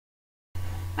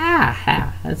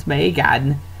Ah, that's me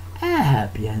again. I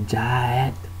hope you enjoy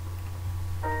it.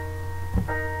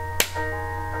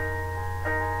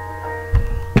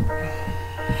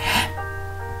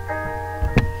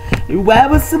 Where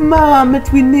was the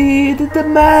moment we needed the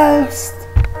most?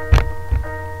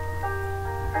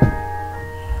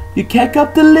 You kick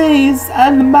up the leaves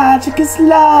and the magic is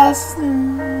lost.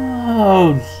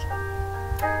 Oh.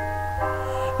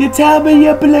 You tell me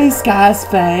your blue skies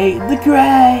fade to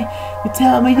grey. You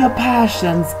tell me your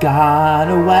passion's gone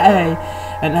away,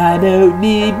 and I don't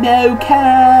need no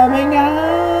carrying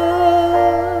on.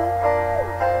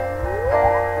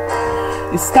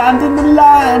 You stand in the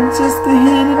line just to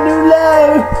hit a new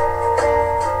low.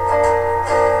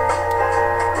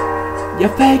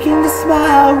 You're faking the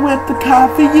smile with the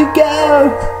coffee you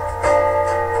go.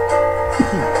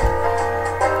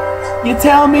 You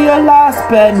tell me your last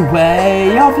been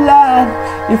way of land.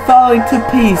 You're falling to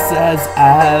pieces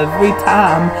every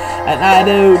time, and I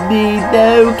don't need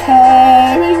no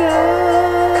carrying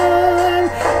on.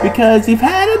 Because you've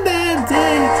had a bad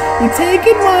day, you're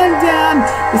taking one down.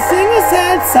 You sing a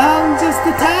sad song just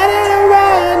to turn it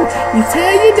around. You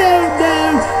tell you don't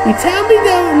know, you tell me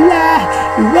don't lie.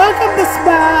 You walk up a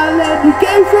smile and you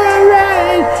go for a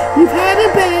ride. You've had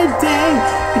a bad day,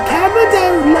 the camera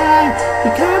don't lie.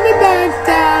 You're coming back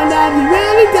down and you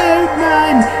really don't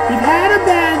mind. You've had a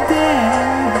bad day.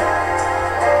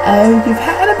 Oh, you've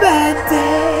had a bad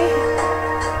day.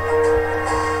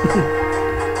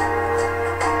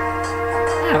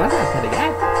 Oh, well, that's pretty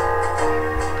good.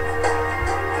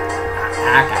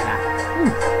 Okay, now.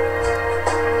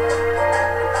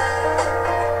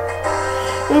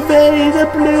 Over the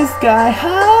blue sky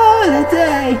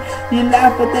holiday, you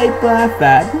laugh but they laugh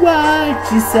at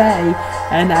what you say,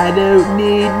 and I don't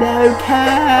need no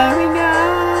carrying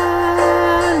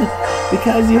on.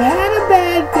 Because you had a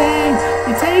bad day,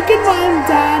 you're taking one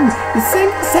down. You sing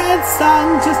a sad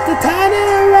song just to turn it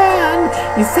around.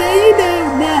 You say you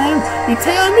don't know, you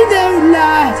tell me don't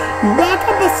lie. You walk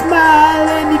up a smile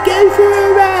and you go for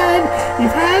a ride.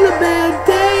 You've had a bad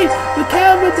day, the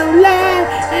camera don't lie.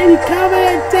 And you cover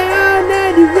it down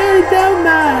and you really don't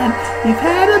mind. You've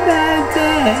had a bad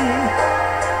day.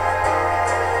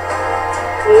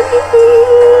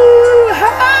 Ooh,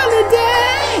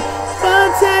 holiday.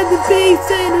 Outside the beach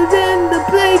and in the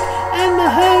blink, and the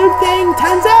whole thing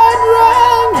turns out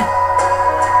wrong.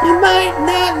 You might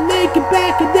not make it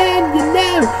back, and then you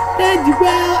know that you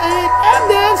will, and I'm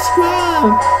not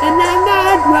strong, and I'm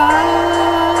not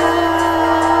wrong.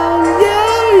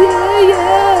 Yeah.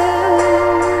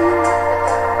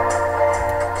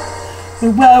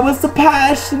 And where was the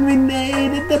passion we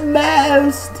needed the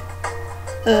most?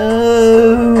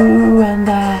 Oh, and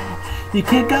you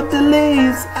kick up the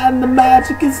leaves and the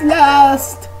magic is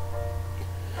lost.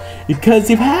 Because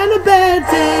you've had a bad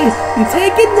day, you're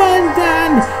taking one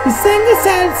down. You sing a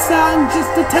sad song just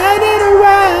to turn it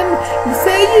around. You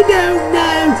say you don't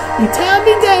know, you tell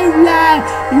me don't lie.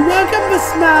 You walk up a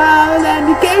smile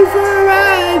and you go for a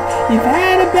ride. You've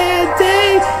had a bad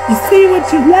day, you see what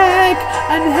you like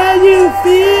and how you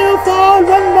feel for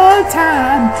one more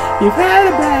time. You've had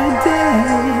a bad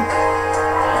day.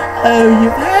 Oh,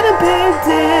 you've had a bad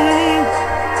day.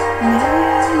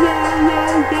 Yeah, yeah,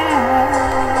 yeah, yeah.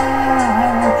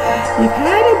 You've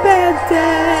had a bad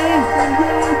day.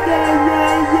 Yeah, yeah,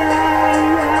 yeah, yeah.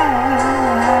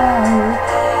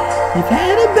 You've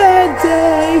had a bad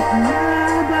day. Yeah,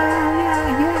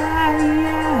 yeah,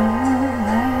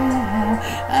 yeah.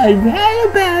 I've had a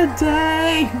bad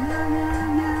day.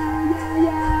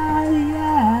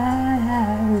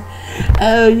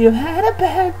 Oh, you had a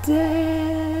bad day.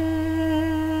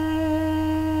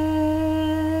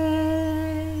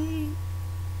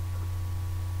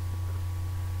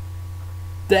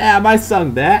 Damn, I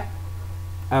sung that.